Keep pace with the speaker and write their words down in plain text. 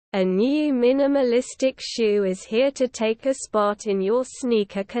A new minimalistic shoe is here to take a spot in your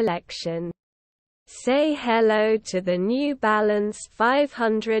sneaker collection. Say hello to the New Balance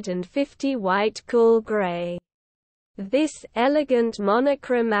 550 White Cool Grey. This elegant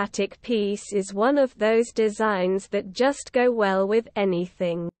monochromatic piece is one of those designs that just go well with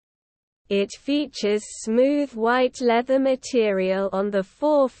anything. It features smooth white leather material on the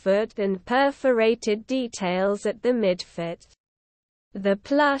forefoot and perforated details at the midfoot. The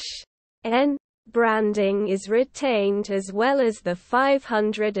plush N branding is retained as well as the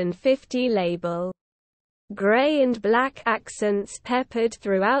 550 label. Gray and black accents peppered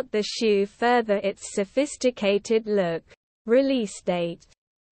throughout the shoe further its sophisticated look. Release date: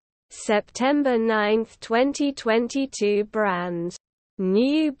 September 9, 2022. Brand: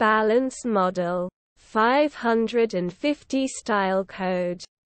 New Balance model 550. Style code: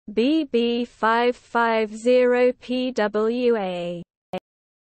 BB550PWA.